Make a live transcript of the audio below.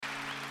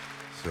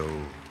So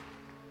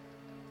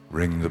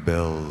ring the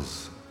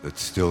bells that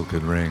still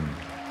can ring.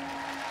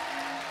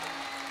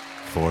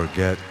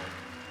 Forget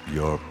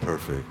your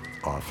perfect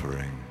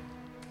offering.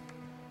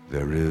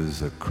 There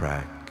is a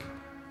crack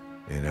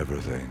in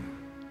everything.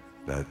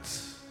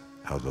 That's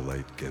how the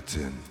light gets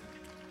in.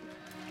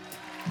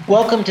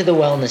 Welcome to the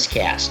Wellness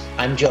Cast.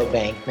 I'm Joe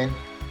Bankman,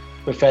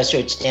 professor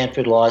at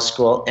Stanford Law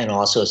School and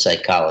also a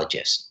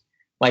psychologist.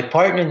 My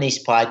partner in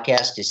these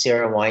podcasts is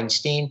Sarah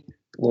Weinstein,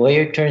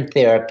 lawyer turned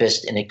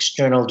therapist and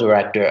external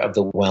director of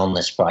the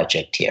Wellness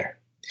Project here.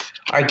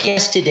 Our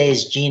guest today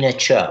is Gina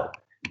Cho,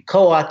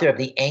 co-author of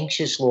The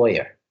Anxious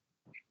Lawyer,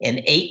 an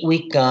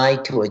 8-week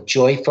guide to a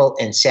joyful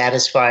and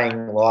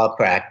satisfying law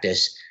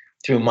practice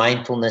through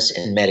mindfulness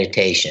and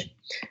meditation.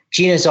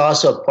 Gina is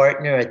also a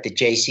partner at the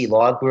JC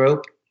Law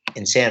Group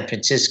in San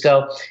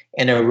Francisco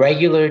and a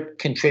regular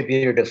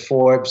contributor to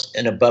Forbes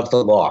and Above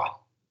the Law.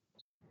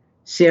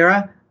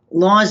 Sarah,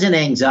 law is an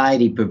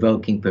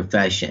anxiety-provoking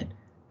profession.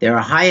 There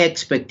are high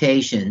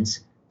expectations,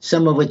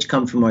 some of which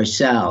come from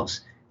ourselves,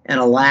 and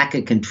a lack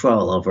of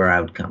control over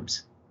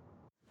outcomes.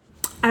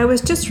 I was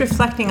just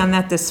reflecting on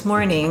that this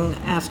morning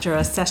after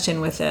a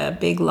session with a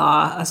big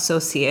law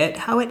associate,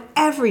 how at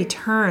every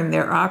turn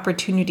there are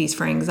opportunities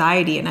for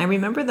anxiety, and I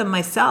remember them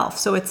myself.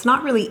 So it's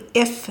not really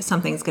if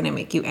something's going to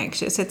make you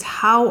anxious, it's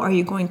how are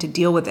you going to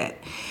deal with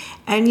it.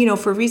 And,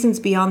 for reasons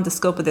beyond the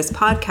scope of this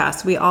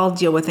podcast, we all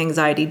deal with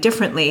anxiety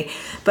differently,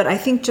 but I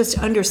think just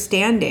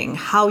understanding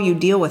how you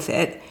deal with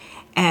it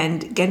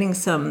and getting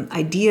some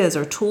ideas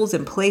or tools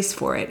in place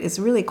for it is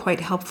really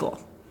quite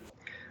helpful.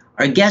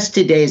 Our guest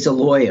today is a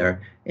lawyer,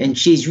 and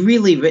she's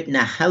really written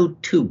a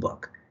how-to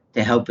book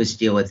to help us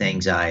deal with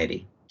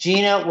anxiety.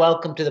 Gina,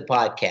 welcome to the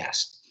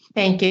podcast.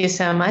 Thank you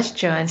so much,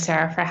 Joe and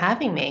Sarah, for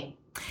having me.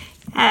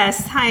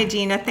 Yes. Hi,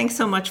 Gina. Thanks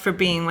so much for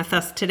being with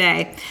us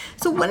today.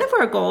 So one of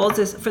our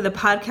goals for the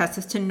podcast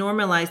is to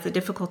normalize the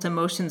difficult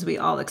emotions we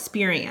all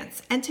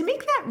experience. And to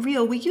make that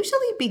real, we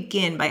usually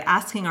begin by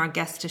asking our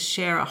guests to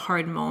share a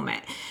hard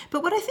moment.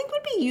 But what I think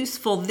would be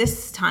useful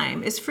this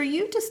time is for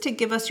you just to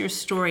give us your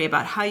story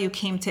about how you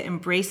came to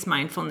embrace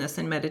mindfulness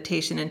and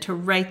meditation and to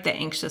write The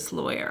Anxious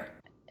Lawyer.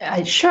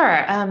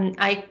 Sure.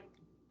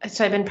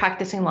 So I've been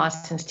practicing law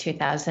since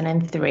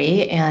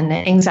 2003, and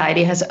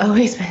anxiety has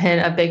always been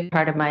a big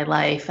part of my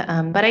life.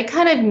 But I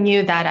kind of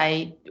knew that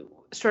I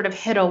sort of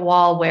hit a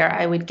wall where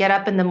I would get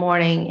up in the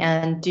morning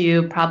and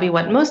do probably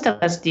what most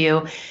of us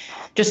do,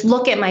 just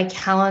look at my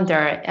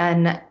calendar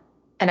and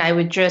I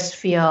would just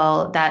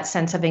feel that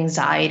sense of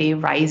anxiety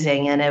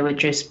rising, and it would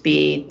just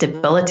be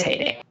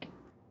debilitating.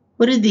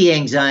 What did the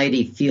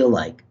anxiety feel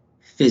like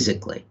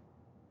physically?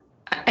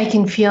 I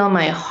can feel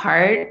my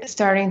heart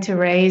starting to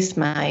race.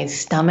 My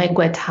stomach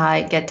would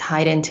get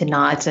tied into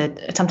knots.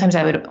 Sometimes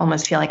I would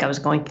almost feel like I was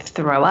going to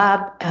throw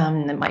up.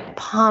 My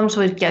palms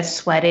would get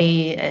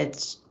sweaty.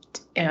 It's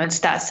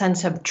that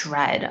sense of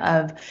dread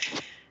of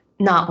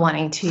not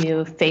wanting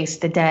to face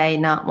the day,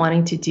 not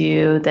wanting to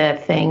do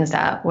the things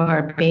that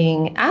were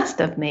being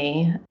asked of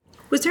me.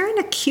 Was there an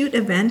acute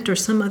event or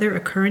some other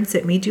occurrence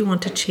that made you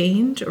want to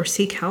change or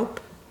seek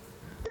help?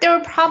 There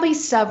were probably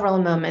several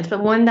moments, but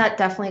one that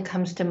definitely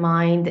comes to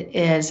mind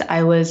is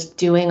I was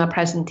doing a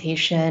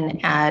presentation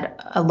at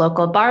a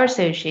local bar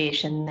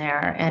association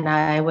there, and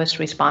I was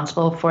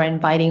responsible for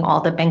inviting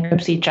all the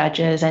bankruptcy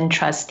judges and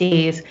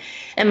trustees.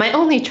 And my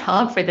only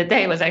job for the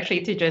day was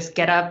actually to just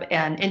get up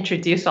and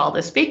introduce all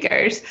the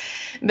speakers.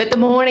 But the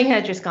morning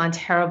had just gone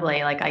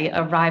terribly. Like, I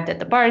arrived at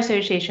the bar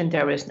association,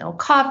 there was no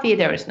coffee,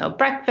 there was no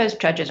breakfast.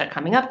 Judges are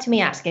coming up to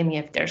me, asking me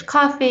if there's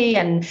coffee.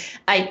 And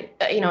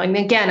and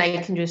again, I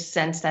can just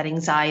sense that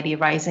anxiety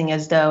rising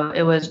as though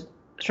it was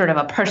sort of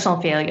a personal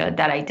failure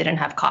that I didn't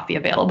have coffee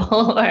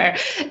available.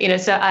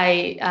 So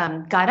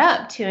I got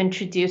up to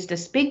introduce the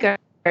speaker.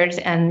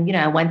 And,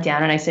 I went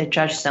down and I said,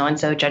 Judge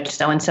so-and-so, Judge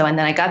so-and-so. And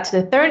then I got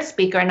to the third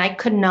speaker and I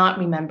could not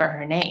remember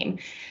her name.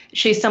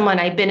 She's someone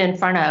I've been in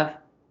front of,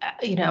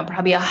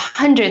 probably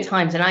 100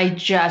 times, and I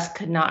just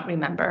could not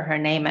remember her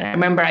name. And I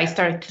remember I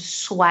started to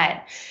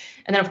sweat.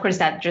 And then, of course,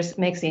 that just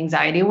makes the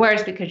anxiety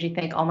worse because you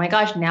think, oh, my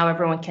gosh, now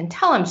everyone can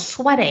tell I'm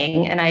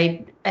sweating. And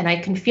I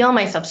can feel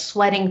myself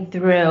sweating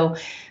through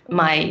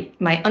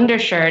my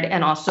undershirt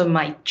and also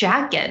my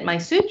jacket, my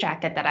suit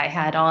jacket that I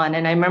had on.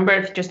 And I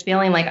remember just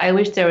feeling like I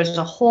wish there was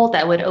a hole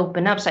that would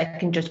open up so I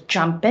can just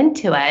jump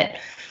into it.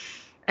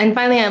 And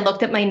finally, I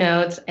looked at my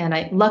notes, and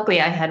luckily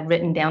I had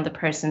written down the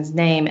person's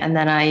name. And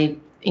then I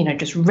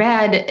just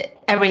read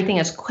everything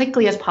as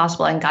quickly as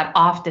possible and got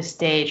off the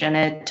stage. And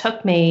it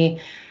took me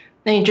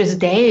just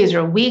days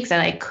or weeks,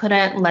 and I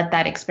couldn't let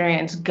that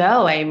experience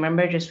go. I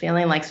remember just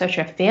feeling like such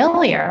a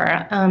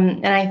failure.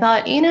 And I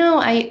thought,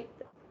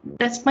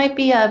 this might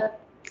be a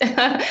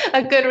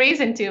good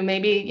reason to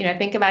maybe,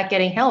 think about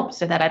getting help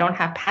so that I don't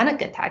have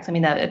panic attacks. I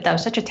mean, that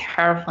was such a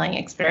terrifying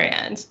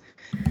experience.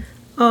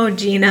 Oh,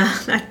 Gina,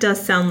 that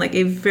does sound like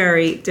a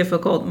very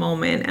difficult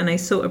moment, and I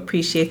so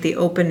appreciate the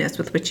openness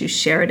with which you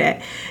shared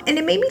it. And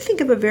it made me think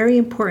of a very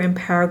important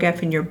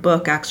paragraph in your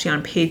book, actually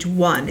on page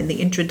 1 in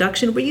the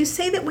introduction, where you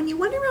say that when you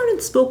went around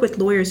and spoke with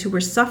lawyers who were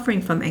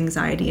suffering from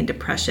anxiety and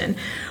depression,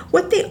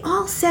 what they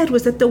all said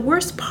was that the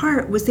worst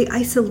part was the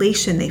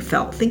isolation they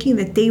felt, thinking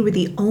that they were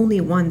the only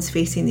ones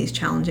facing these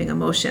challenging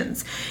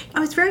emotions. I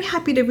was very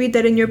happy to read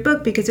that in your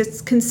book because it's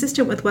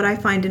consistent with what I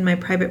find in my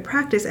private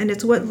practice, and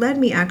it's what led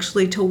me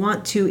actually to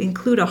want to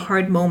include a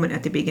hard moment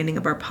at the beginning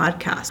of our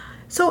podcast.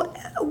 So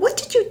what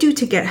did you do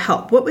to get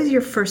help? What was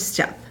your first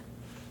step?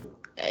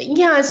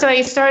 Yeah, so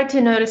I started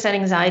to notice that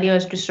anxiety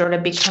was just sort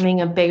of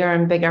becoming a bigger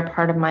and bigger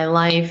part of my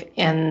life.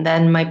 And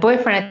then my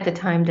boyfriend at the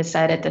time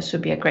decided this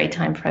would be a great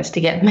time for us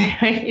to get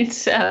married.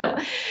 So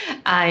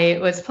I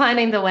was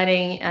planning the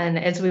wedding. And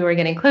as we were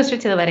getting closer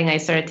to the wedding, I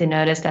started to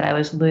notice that I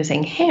was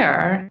losing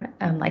hair,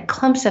 like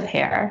clumps of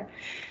hair.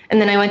 And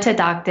then I went to a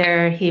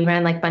doctor. He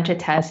ran like a bunch of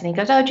tests and he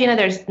goes, "Oh, Gina,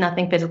 there's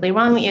nothing physically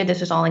wrong with you.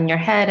 This is all in your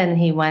head." And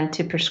he went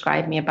to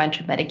prescribe me a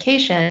bunch of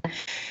medication.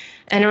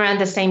 And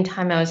around the same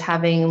time, I was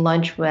having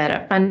lunch with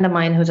a friend of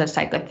mine who's a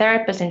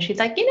psychotherapist. And she's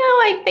like,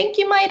 I think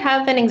you might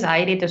have an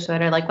anxiety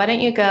disorder. Like, why don't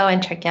you go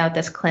and check out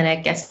this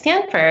clinic at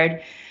Stanford?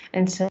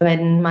 And so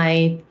in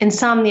my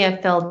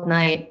insomnia-filled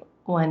night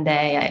one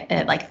day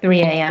at like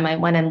 3 a.m., I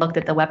went and looked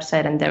at the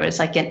website and there was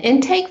like an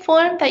intake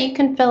form that you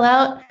can fill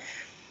out.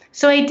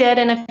 So I did,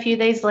 and a few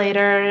days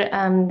later,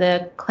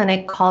 the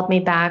clinic called me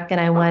back, and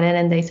I went in,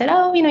 and they said,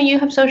 "Oh, you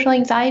have social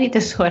anxiety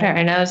disorder."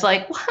 And I was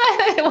like,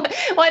 "What?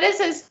 What is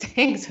this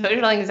thing,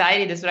 social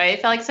anxiety disorder?" I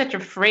felt like such a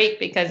freak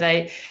because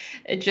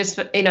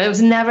it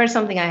was never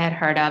something I had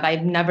heard of.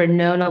 I've never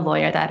known a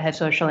lawyer that had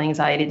social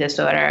anxiety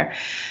disorder,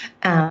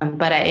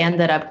 but I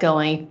ended up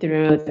going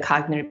through the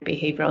cognitive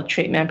behavioral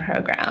treatment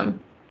program.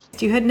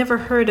 You had never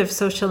heard of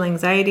social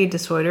anxiety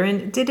disorder,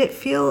 and did it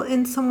feel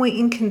in some way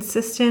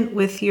inconsistent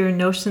with your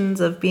notions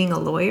of being a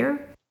lawyer?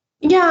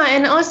 Yeah,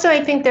 and also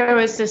I think there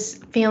was this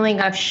feeling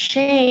of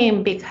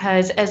shame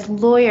because as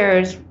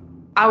lawyers,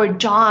 our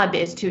job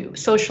is to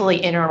socially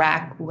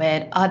interact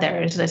with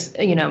others,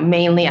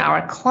 mainly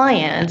our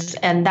clients.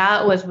 And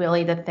that was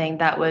really the thing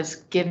that was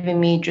giving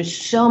me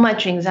just so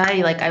much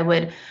anxiety. Like I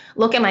would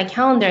look at my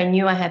calendar and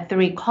knew I had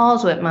 3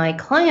 calls with my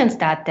clients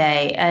that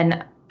day.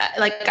 And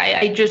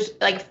I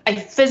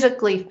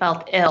physically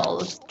felt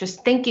ill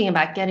just thinking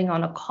about getting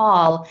on a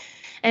call.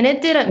 And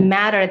it didn't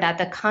matter that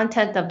the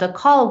content of the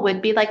call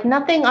would be like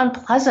nothing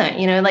unpleasant,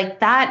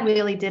 like that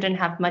really didn't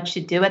have much to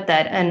do with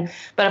that.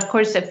 But of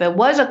course, if it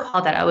was a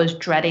call that I was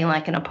dreading,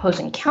 like an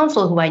opposing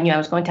counsel who I knew I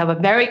was going to have a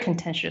very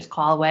contentious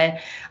call with,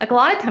 like a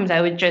lot of times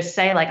I would just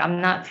say, like,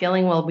 "I'm not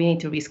feeling well, we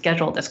need to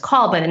reschedule this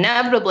call." But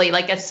inevitably,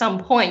 like at some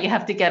point, you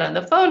have to get on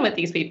the phone with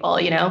these people,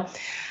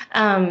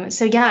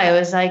 So yeah, it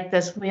was like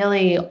this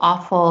really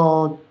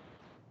awful,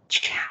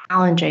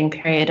 challenging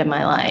period of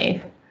my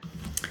life.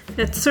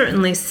 It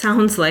certainly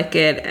sounds like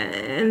it.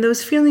 And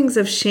those feelings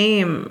of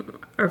shame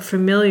are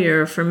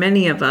familiar for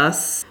many of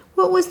us.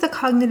 What was the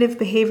cognitive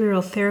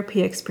behavioral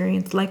therapy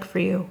experience like for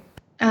you?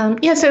 So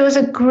it was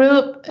a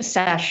group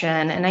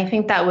session, and I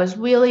think that was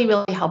really,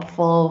 really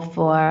helpful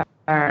for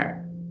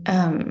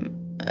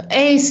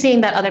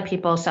seeing that other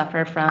people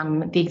suffer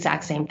from the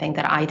exact same thing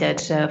that I did.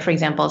 So, for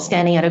example,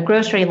 standing at a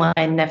grocery line,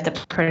 and if the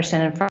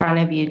person in front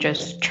of you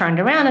just turned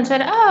around and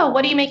said, "Oh,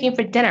 what are you making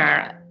for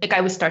dinner?" like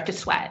I would start to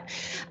sweat.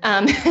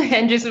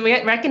 And just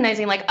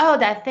recognizing like, oh,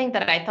 that thing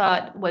that I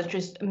thought was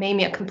just made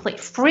me a complete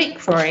freak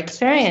for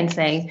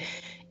experiencing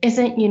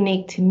isn't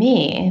unique to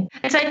me.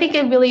 And so I think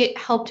it really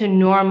helped to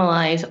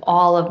normalize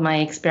all of my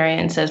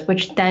experiences,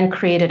 which then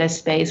created a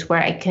space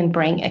where I can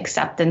bring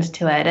acceptance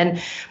to it.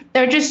 And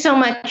there's just so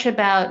much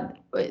about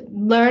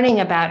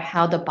learning about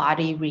how the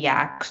body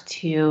reacts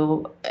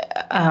to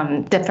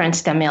different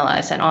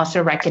stimulus, and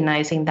also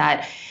recognizing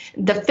that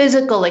the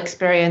physical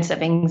experience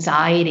of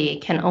anxiety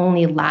can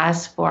only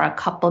last for a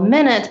couple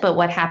minutes, but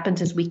what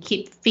happens is we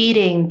keep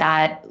feeding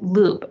that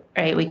loop,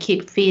 right? We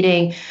keep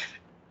feeding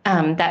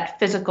that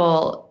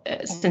physical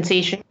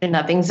sensation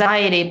of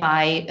anxiety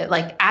by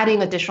like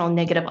adding additional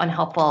negative,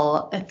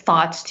 unhelpful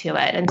thoughts to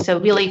it. And so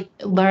really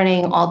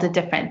learning all the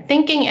different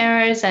thinking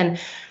errors and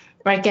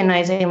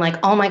recognizing like,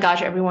 oh my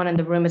gosh, everyone in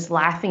the room is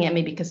laughing at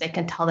me because they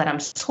can tell that I'm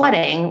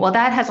sweating. Well,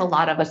 that has a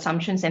lot of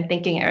assumptions and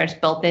thinking errors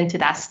built into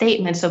that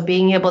statement. So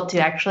being able to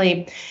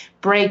actually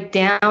break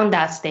down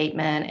that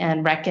statement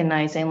and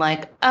recognizing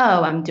like,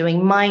 oh, I'm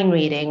doing mind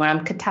reading, or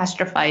I'm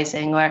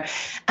catastrophizing, or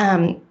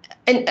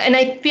and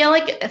I feel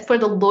like for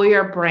the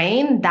lawyer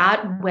brain,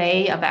 that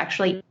way of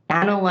actually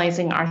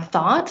analyzing our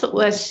thoughts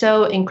was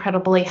so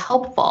incredibly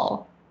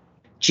helpful.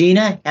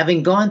 Gina,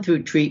 having gone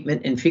through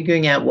treatment and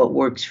figuring out what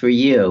works for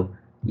you,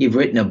 you've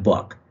written a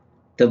book.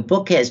 The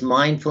book has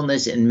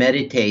mindfulness and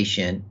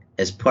meditation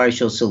as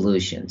partial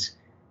solutions.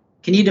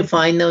 Can you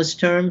define those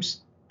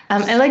terms?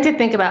 I like to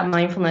think about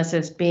mindfulness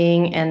as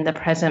being in the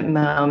present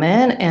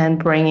moment and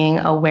bringing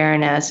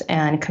awareness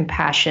and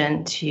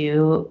compassion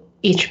to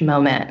each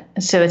moment.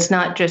 So it's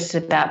not just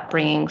about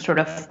bringing sort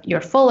of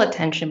your full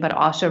attention, but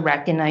also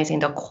recognizing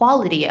the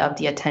quality of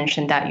the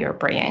attention that you're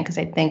bringing. Because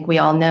I think we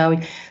all know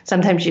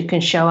sometimes you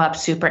can show up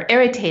super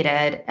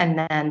irritated, and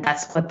then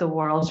that's what the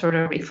world sort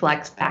of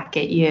reflects back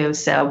at you.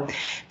 So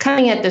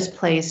coming at this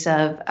place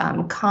of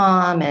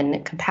calm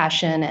and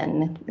compassion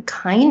and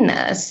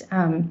kindness,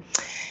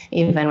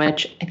 even,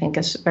 which I think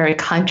is very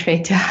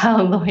contrary to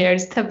how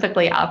lawyers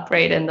typically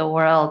operate in the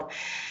world.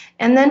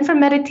 And then for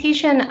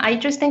meditation, I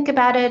just think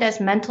about it as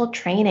mental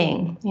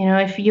training.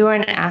 If you are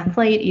an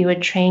athlete, you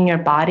would train your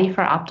body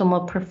for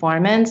optimal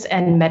performance,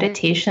 and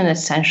meditation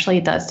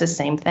essentially does the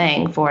same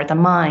thing for the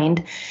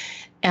mind.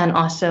 And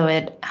also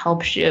it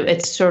helps you.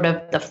 It's sort of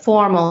the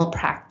formal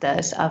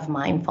practice of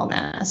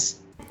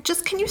mindfulness.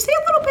 Just can you say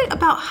a little bit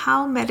about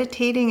how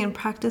meditating and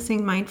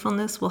practicing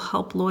mindfulness will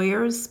help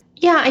lawyers?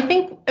 Yeah, I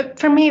think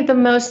for me, the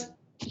most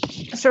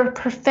sort of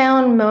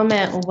profound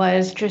moment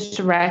was just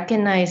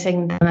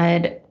recognizing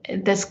that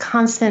this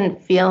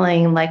constant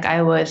feeling like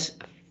I was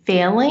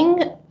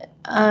failing.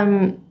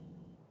 When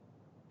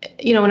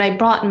I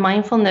brought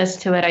mindfulness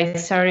to it, I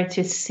started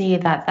to see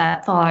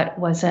that thought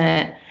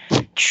wasn't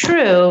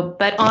true,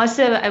 but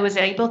also I was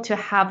able to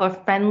have a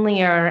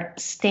friendlier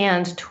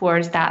stance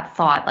towards that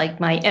thought, like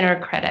my inner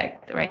critic,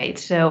 right?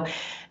 So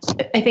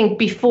I think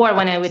before,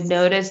 when I would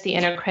notice the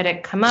inner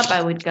critic come up,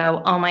 I would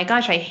go, oh my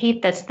gosh, I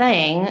hate this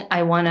thing.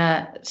 I want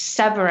to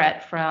sever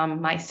it from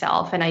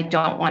myself, and I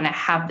don't want to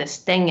have this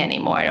thing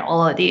anymore,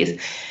 all of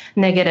these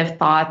negative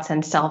thoughts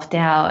and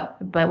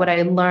self-doubt. But what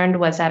I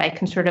learned was that I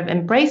can sort of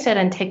embrace it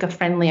and take a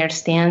friendlier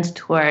stance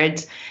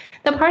towards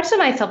the parts of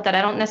myself that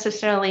I don't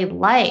necessarily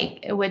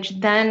like, which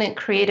then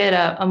created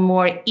a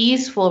more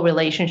easeful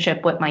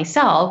relationship with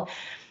myself.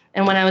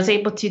 And when I was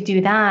able to do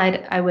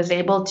that, I was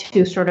able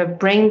to sort of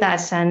bring that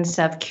sense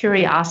of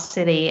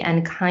curiosity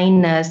and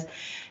kindness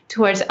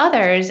towards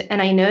others.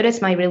 And I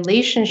noticed my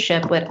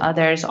relationship with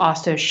others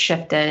also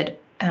shifted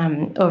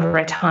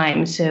over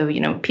time. So,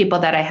 people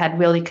that I had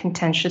really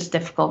contentious,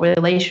 difficult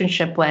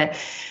relationship with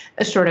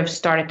sort of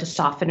started to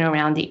soften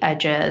around the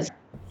edges.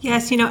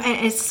 Yes, and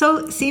it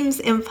seems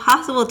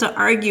impossible to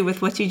argue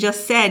with what you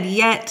just said,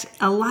 yet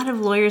a lot of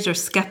lawyers are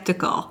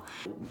skeptical.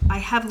 I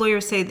have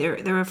lawyers say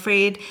they're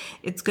afraid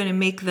it's going to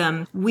make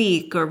them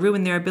weak or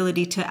ruin their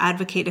ability to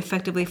advocate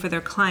effectively for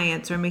their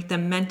clients or make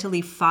them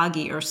mentally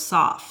foggy or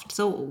soft.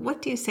 So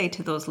what do you say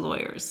to those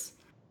lawyers?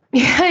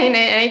 Yeah, and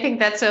I think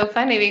that's so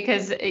funny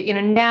because,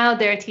 now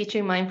they're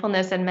teaching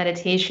mindfulness and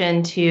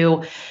meditation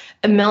to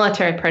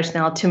military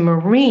personnel, to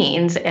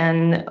Marines,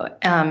 and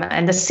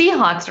the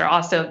Seahawks are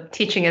also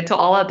teaching it to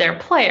all of their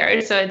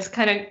players. So it's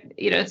kind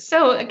of,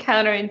 so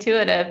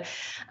counterintuitive.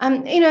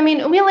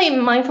 Really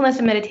mindfulness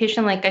and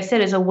meditation, like I said,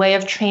 is a way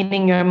of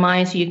training your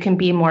mind so you can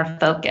be more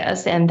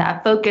focused, and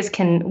that focus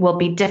will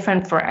be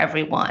different for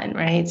everyone,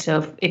 right?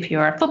 So if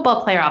you're a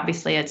football player,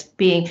 obviously it's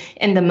being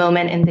in the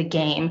moment in the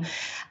game.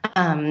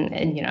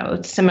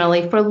 And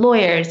similarly for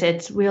lawyers,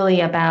 it's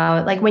really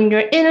about like when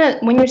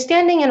you're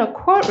standing in a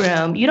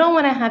courtroom, you don't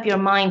want to have your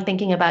mind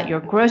thinking about your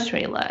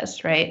grocery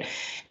list, right?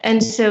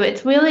 And so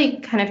it's really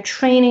kind of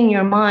training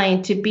your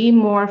mind to be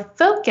more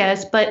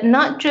focused, but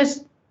not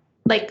just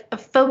like a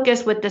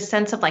focus with the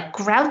sense of like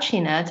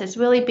grouchiness. It's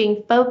really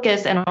being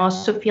focused and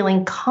also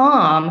feeling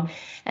calm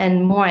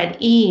and more at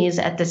ease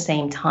at the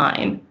same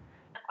time.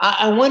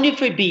 I wonder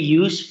if it'd be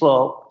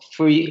useful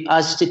for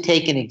us to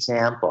take an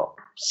example.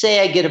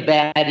 Say I get a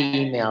bad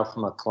email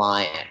from a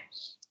client,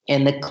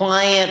 and the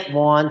client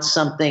wants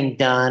something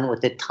done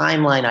with a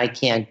timeline I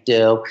can't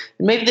do.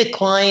 And maybe the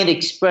client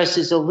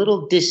expresses a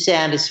little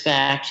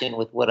dissatisfaction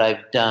with what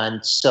I've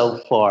done so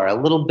far, a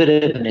little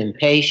bit of an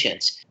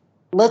impatience.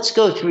 Let's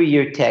go through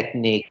your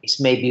techniques,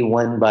 maybe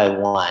one by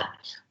one.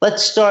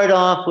 Let's start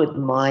off with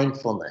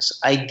mindfulness.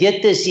 I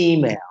get this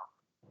email.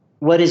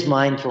 What is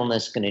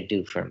mindfulness going to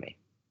do for me?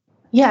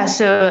 Yeah,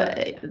 so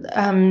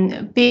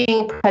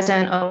being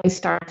present always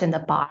starts in the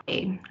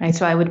body, right?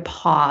 So I would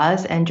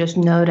pause and just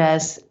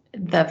notice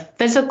the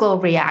physical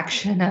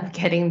reaction of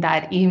getting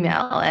that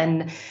email.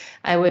 And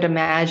I would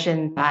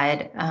imagine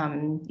that,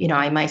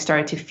 I might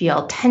start to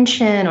feel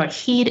tension or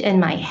heat in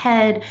my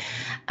head.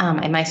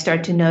 I might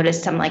start to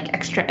notice some like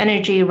extra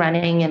energy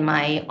running in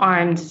my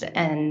arms.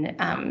 And,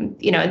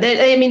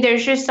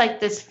 there's just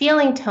like this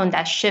feeling tone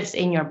that shifts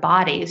in your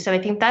body. So I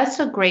think that's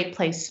a great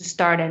place to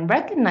start and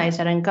recognize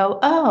it and go,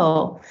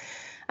 oh,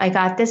 I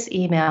got this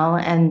email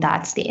and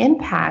that's the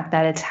impact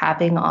that it's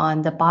having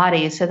on the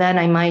body. So then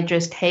I might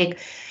just take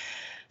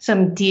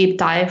some deep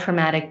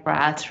diaphragmatic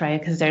breaths, right?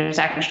 Because there's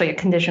actually a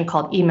condition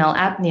called email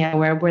apnea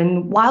where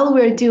while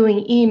we're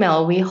doing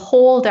email, we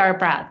hold our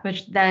breath,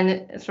 which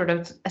then sort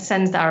of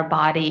sends our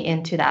body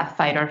into that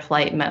fight or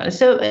flight mode.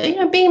 So,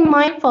 being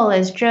mindful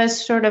is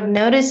just sort of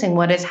noticing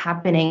what is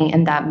happening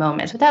in that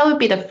moment. So that would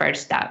be the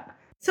first step.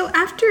 So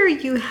after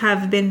you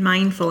have been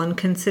mindful and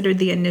considered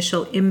the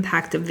initial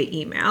impact of the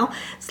email,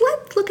 so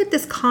let's look at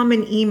this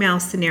common email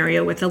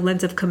scenario with a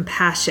lens of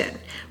compassion,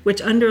 which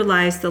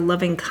underlies the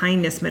loving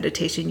kindness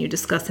meditation you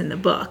discuss in the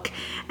book.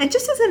 And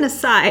just as an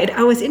aside,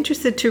 I was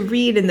interested to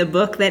read in the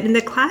book that in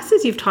the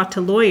classes you've taught to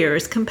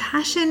lawyers,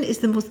 compassion is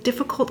the most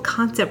difficult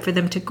concept for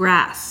them to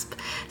grasp.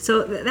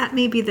 So that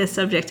may be the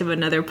subject of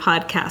another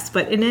podcast,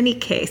 but in any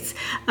case,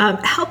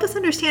 help us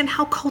understand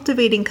how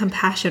cultivating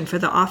compassion for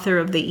the author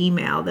of the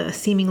email, the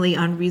seemingly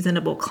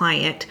unreasonable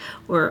client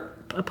or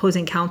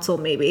opposing counsel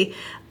maybe,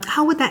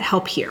 how would that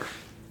help here?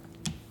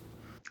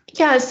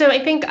 Yeah, so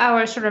I think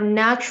our sort of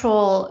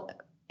natural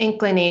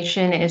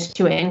inclination is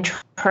to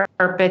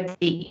interpret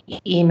the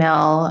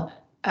email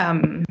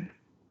from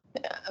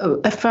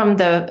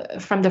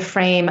the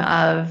frame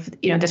of,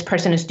 this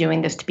person is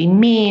doing this to be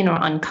mean or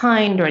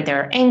unkind or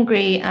they're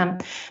angry.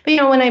 But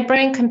when I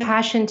bring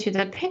compassion to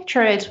the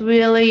picture, it's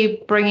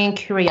really bringing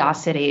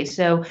curiosity.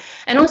 So,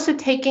 and also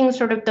taking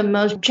sort of the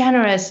most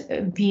generous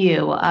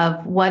view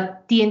of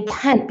what the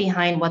intent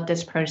behind what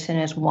this person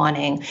is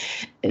wanting.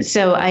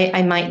 So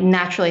I might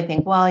naturally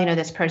think, well,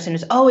 this person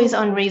is always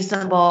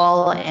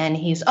unreasonable and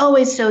he's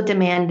always so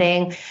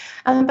demanding.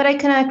 But I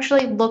can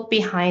actually look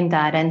behind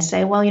that and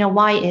say, well,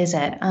 why is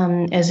it?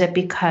 Is it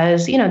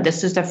because,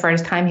 this is the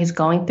first time he's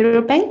going through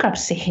a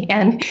bankruptcy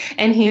and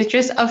he's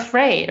just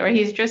afraid or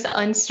he's just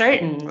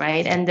uncertain,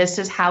 right? And this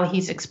is how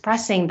he's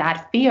expressing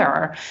that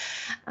fear.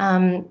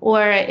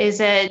 Or is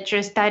it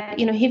just that,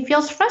 he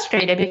feels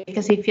frustrated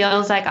because he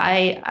feels like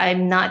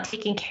I'm not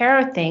taking care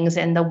of things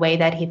in the way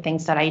that he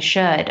thinks that I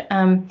should.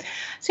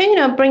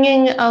 So,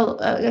 bringing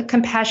a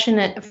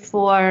compassionate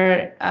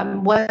for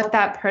what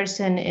that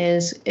person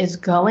is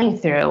going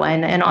through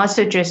and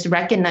also just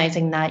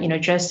recognizing that,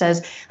 just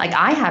as like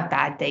I have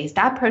bad days,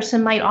 that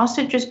person might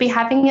also just be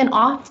having an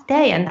off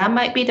day. And that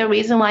might be the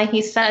reason why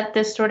he sent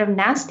this sort of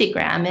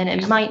nastygram, and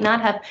it might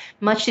not have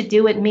much to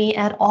do with me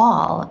at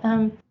all.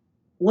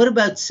 What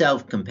about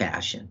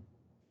self-compassion?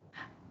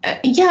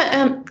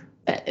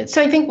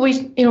 So I think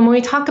when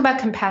we talk about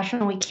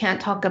compassion, we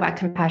can't talk about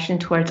compassion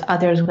towards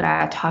others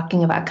without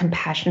talking about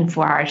compassion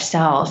for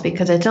ourselves,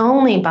 because it's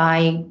only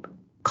by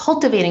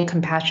cultivating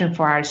compassion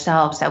for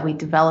ourselves that we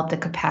develop the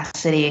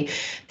capacity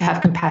to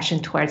have compassion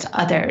towards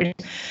others.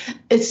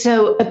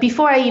 So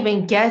before I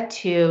even get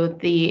to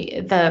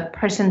the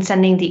person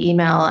sending the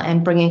email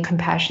and bringing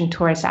compassion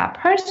towards that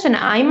person,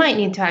 I might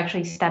need to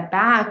actually step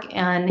back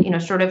and,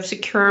 sort of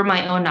secure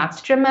my own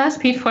oxygen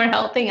mask before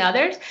helping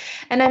others.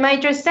 And I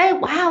might just say,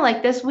 wow,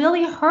 like this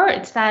really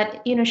hurts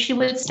that, she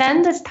would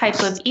send this type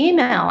of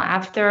email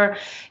after,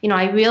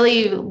 I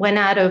really went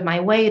out of my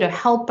way to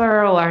help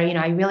her, or,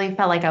 I really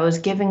felt like I was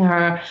giving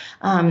her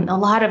a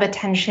lot of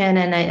attention,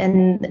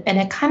 and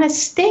it kind of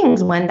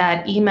stings when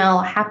that email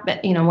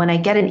happens, when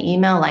I get an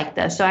email like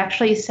this. So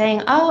actually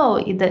saying,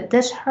 oh,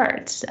 this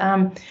hurts.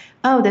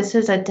 Oh, this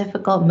is a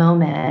difficult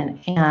moment.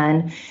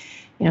 And,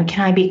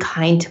 can I be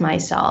kind to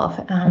myself?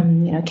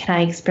 Can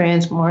I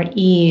experience more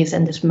ease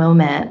in this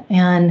moment?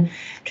 And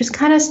just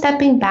kind of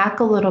stepping back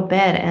a little bit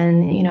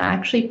and,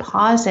 actually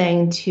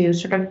pausing to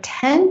sort of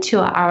tend to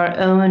our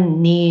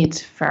own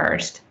needs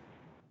first.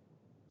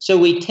 So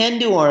we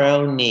tend to our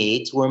own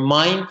needs. We're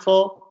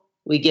mindful.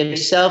 We give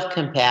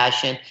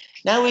self-compassion.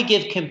 Now we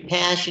give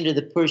compassion to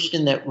the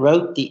person that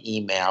wrote the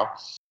email.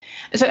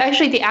 So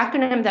actually, the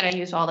acronym that I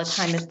use all the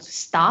time is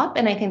STOP,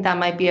 and I think that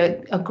might be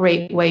a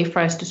great way for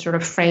us to sort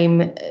of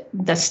frame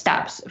the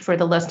steps for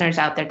the listeners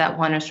out there that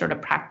want to sort of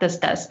practice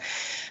this.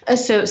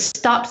 So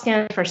STOP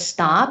stands for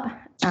stop.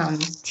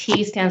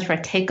 T stands for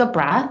take a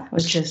breath,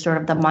 which is sort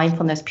of the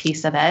mindfulness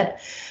piece of it.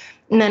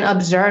 And then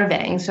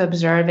observing. So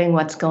observing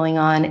what's going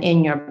on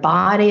in your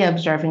body,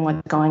 observing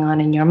what's going on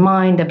in your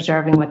mind,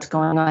 observing what's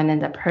going on in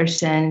the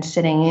person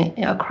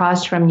sitting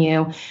across from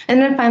you.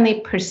 And then finally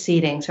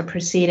proceeding. So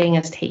proceeding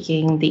is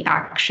taking the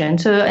action.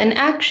 So an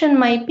action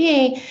might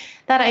be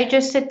that I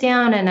just sit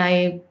down and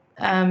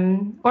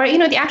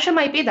the action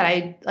might be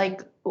that I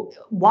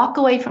walk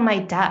away from my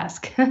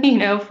desk,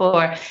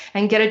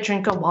 and get a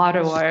drink of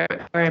water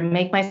or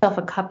make myself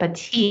a cup of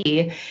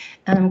tea.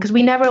 Because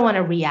we never want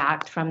to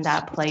react from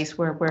that place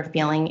where we're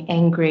feeling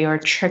angry or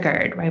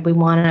triggered, right? We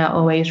want to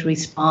always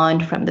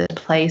respond from the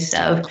place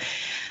of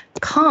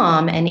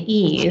calm and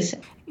ease.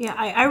 Yeah,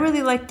 I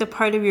really liked the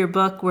part of your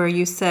book where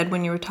you said,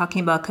 when you were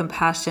talking about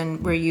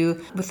compassion, where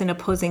you, with an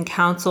opposing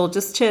counsel,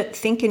 just to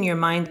think in your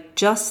mind,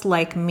 just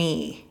like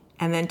me,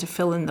 and then to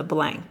fill in the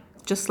blank.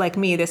 Just like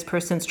me, this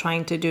person's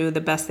trying to do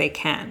the best they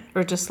can.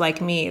 Or just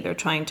like me, they're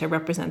trying to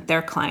represent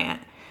their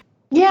client.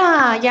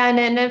 Yeah.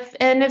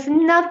 And if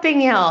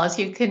nothing else,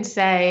 you can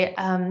say,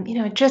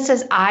 just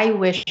as I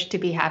wish to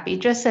be happy,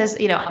 just as,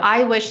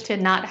 I wish to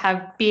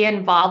not be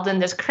involved in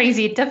this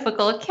crazy,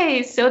 difficult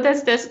case, so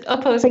does this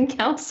opposing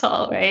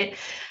counsel, right?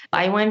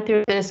 I went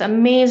through this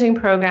amazing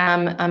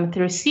program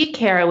through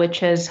CCARE,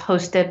 which is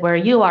hosted where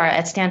you are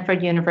at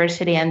Stanford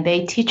University, and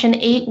they teach an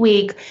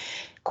 8-week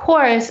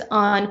course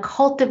on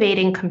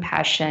cultivating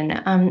compassion.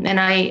 And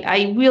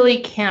I really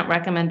can't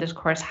recommend this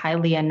course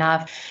highly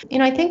enough.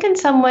 I think in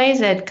some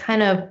ways it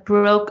kind of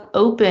broke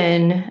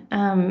open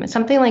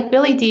something like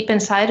really deep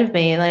inside of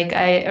me. Like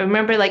I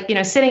remember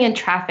sitting in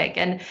traffic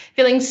and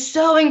feeling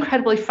so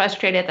incredibly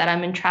frustrated that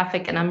I'm in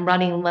traffic and I'm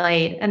running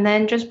late, and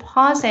then just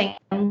pausing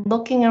and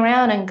looking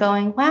around and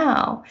going,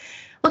 wow,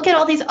 look at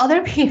all these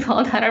other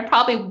people that are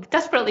probably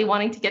desperately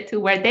wanting to get to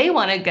where they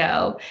want to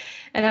go.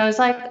 And I was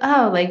like,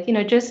 oh,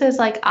 just as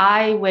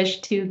I wish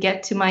to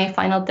get to my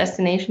final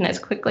destination as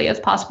quickly as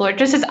possible, or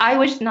just as I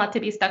wish not to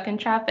be stuck in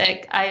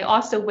traffic, I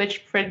also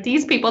wish for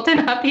these people to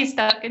not be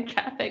stuck in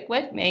traffic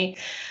with me.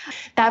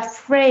 That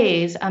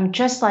phrase,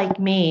 just like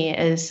me,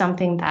 is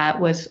something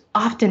that was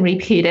often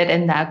repeated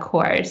in that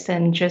course.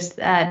 And just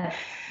that,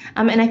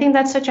 and I think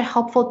that's such a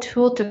helpful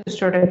tool to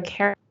sort of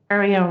carry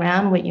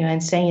around with you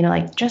and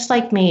saying, just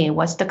like me,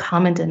 what's the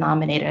common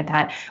denominator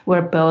that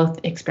we're both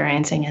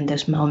experiencing in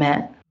this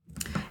moment?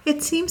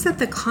 It seems that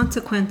the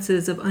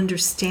consequences of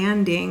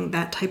understanding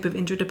that type of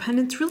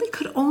interdependence really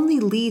could only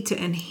lead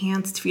to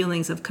enhanced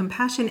feelings of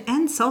compassion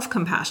and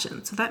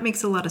self-compassion. So that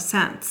makes a lot of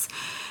sense.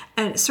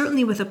 And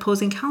certainly with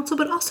opposing counsel,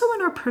 but also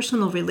in our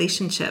personal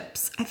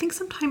relationships. I think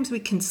sometimes we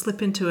can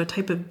slip into a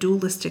type of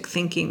dualistic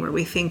thinking where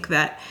we think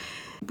that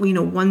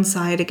one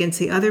side against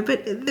the other,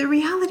 but the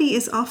reality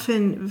is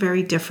often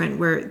very different,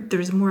 where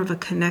there's more of a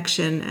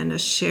connection and a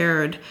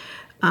shared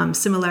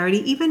similarity.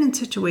 Even in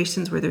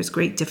situations where there's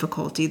great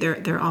difficulty,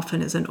 there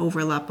often is an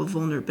overlap of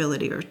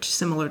vulnerability or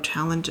similar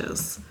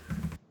challenges.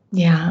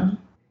 Yeah.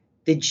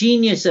 The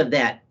genius of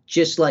that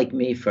 "just like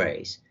me"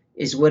 phrase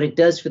is what it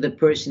does for the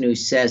person who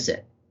says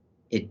it.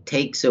 It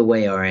takes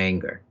away our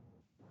anger.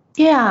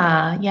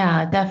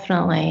 Yeah,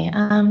 definitely.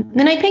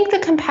 And I think the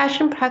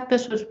compassion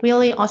practice was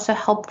really also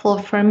helpful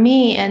for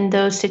me in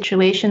those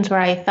situations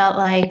where I felt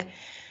like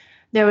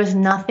there was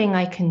nothing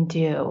I can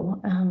do.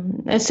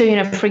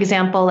 So, for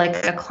example,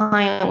 like a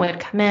client would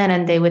come in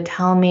and they would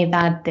tell me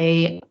that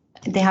they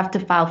have to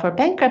file for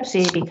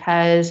bankruptcy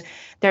because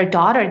their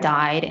daughter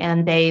died,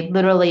 and they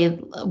literally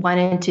went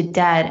into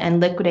debt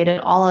and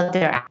liquidated all of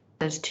their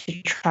assets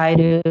to try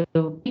to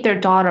keep their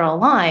daughter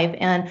alive.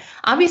 And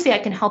obviously I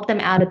can help them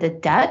out of the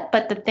debt,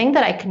 but the thing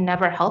that I can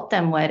never help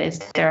them with is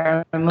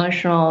their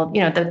emotional,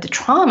 the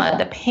trauma,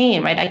 the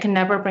pain, right? I can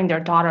never bring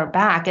their daughter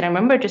back. And I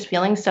remember just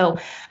feeling so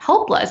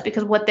helpless,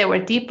 because what they were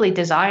deeply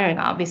desiring,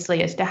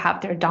 obviously, is to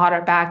have their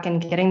daughter back,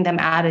 and getting them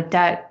out of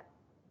debt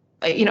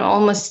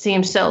almost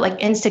seems so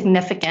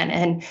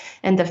insignificant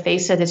in the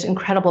face of this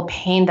incredible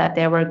pain that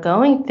they were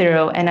going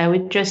through. And I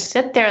would just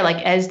sit there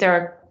as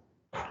they're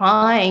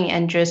crying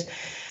and just,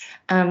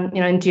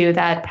 and do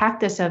that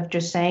practice of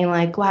just saying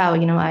wow,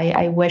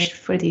 I wish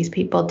for these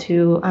people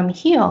to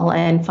heal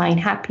and find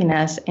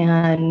happiness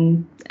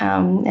and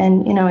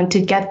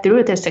to get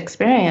through this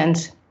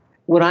experience.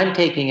 What I'm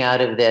taking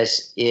out of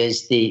this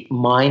is the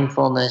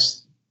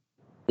mindfulness,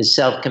 the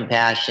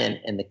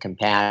self-compassion, and the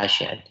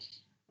compassion.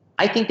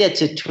 I think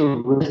that's a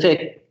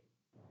terrific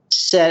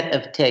set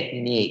of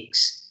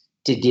techniques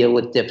to deal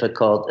with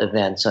difficult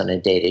events on a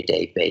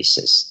day-to-day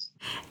basis.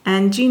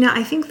 And Gina,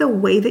 I think the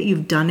way that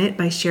you've done it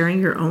by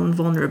sharing your own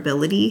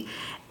vulnerability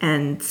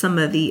and some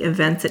of the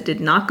events that did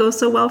not go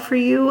so well for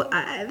you,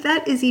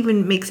 that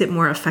even makes it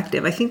more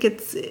effective. I think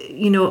it's,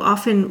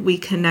 often we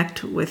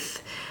connect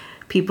with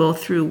people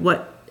through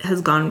what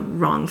has gone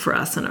wrong for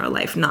us in our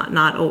life,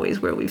 not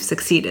always where we've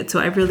succeeded. So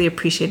I really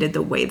appreciated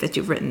the way that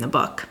you've written the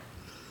book.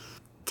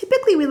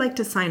 Typically, we like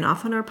to sign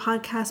off on our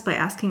podcast by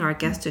asking our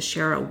guests to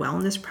share a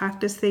wellness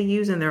practice they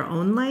use in their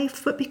own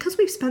life. But because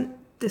we've spent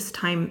this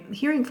time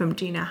hearing from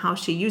Gina how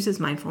she uses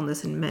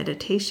mindfulness and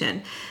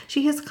meditation,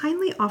 she has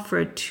kindly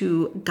offered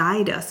to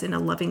guide us in a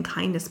loving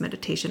kindness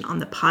meditation on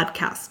the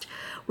podcast.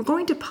 We're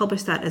going to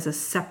publish that as a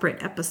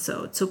separate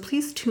episode, so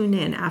please tune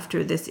in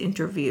after this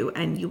interview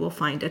and you will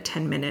find a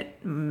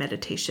 10-minute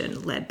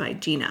meditation led by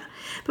Gina.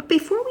 But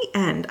before we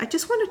end, I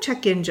just want to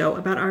check in, Joe,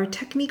 about our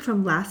technique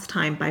from last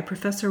time by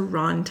Professor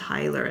Ron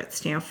Tyler at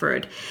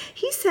Stanford.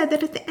 He said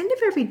that at the end of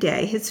every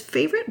day, his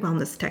favorite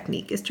wellness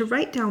technique is to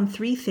write down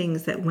 3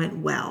 things that went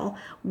well,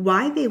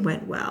 why they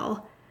went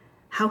well,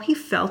 how he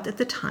felt at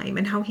the time,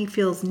 and how he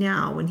feels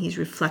now when he's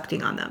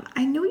reflecting on them.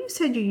 I know you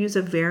said you use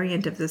a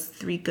variant of this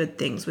 3 good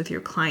things with your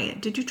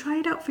client. Did you try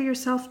it out for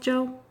yourself,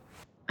 Joe?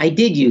 I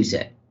did use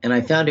it, and I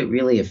found it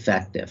really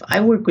effective. I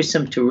work with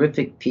some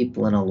terrific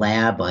people in a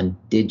lab on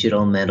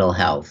digital mental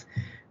health,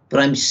 but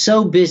I'm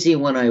so busy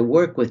when I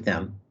work with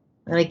them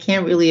that I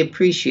can't really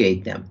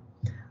appreciate them.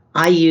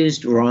 I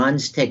used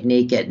Ron's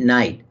technique at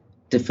night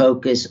to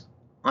focus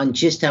on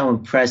just how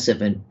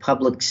impressive and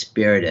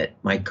public-spirited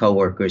my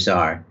coworkers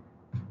are.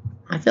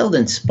 I felt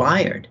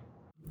inspired.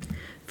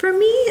 For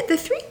me, the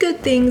 3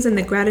 good things and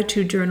the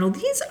gratitude journal,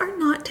 these are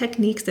not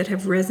techniques that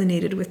have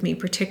resonated with me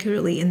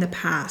particularly in the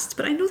past,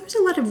 but I know there's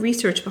a lot of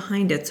research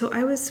behind it, so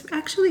I was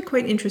actually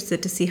quite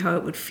interested to see how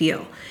it would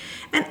feel.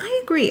 And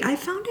I agree, I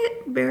found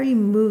it very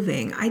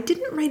moving. I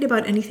didn't write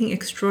about anything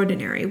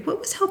extraordinary. What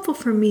was helpful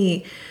for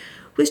me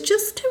was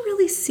just to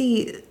really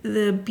see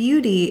the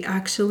beauty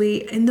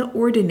actually in the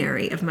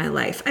ordinary of my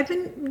life. I've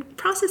been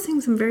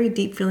processing some very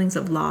deep feelings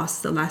of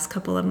loss the last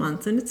couple of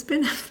months, and it's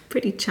been a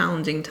pretty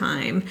challenging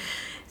time.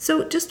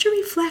 So just to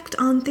reflect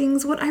on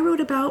things, what I wrote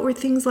about were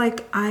things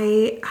like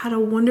I had a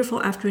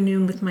wonderful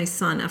afternoon with my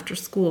son after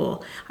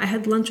school. I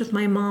had lunch with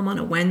my mom on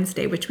a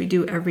Wednesday, which we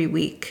do every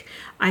week.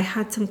 I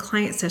had some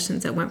client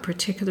sessions that went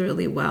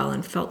particularly well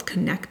and felt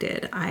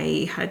connected.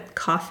 I had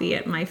coffee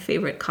at my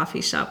favorite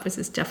coffee shop, which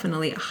is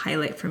definitely a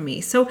highlight for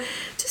me. So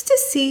just to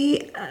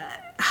see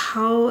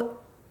how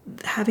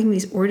having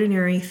these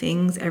ordinary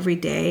things every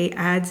day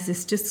adds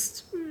this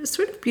just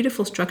sort of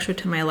beautiful structure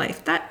to my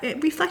life. That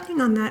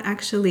reflecting on that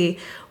actually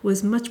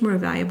was much more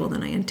valuable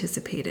than I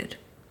anticipated.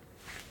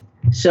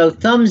 So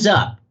thumbs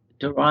up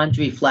to Ron's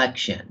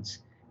reflections.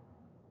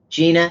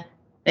 Gina,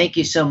 thank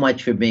you so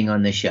much for being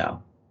on the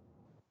show.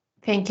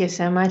 Thank you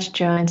so much,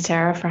 Joe and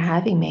Sarah, for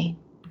having me.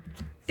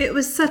 It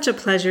was such a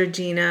pleasure,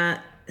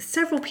 Gina.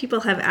 Several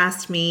people have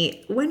asked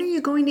me, when are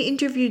you going to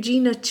interview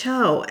Gina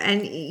Cho?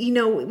 And,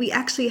 we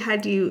actually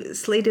had you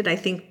slated, I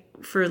think,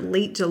 for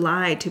late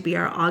July to be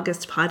our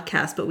August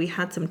podcast, but we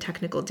had some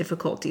technical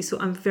difficulties. So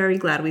I'm very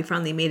glad we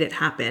finally made it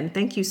happen.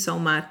 Thank you so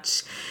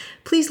much.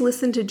 Please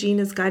listen to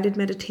Gina's guided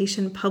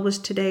meditation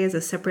published today as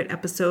a separate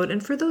episode.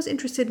 And for those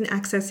interested in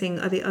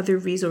accessing the other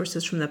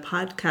resources from the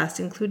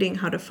podcast, including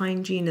how to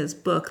find Gina's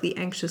book, The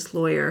Anxious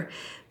Lawyer,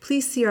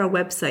 please see our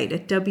website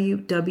at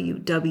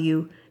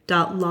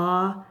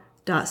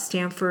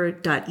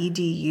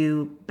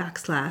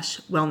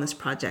www.law.stanford.edu/wellness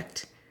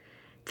project.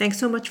 Thanks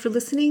so much for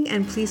listening,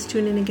 and please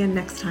tune in again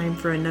next time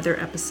for another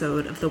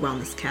episode of the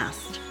Wellness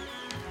Cast.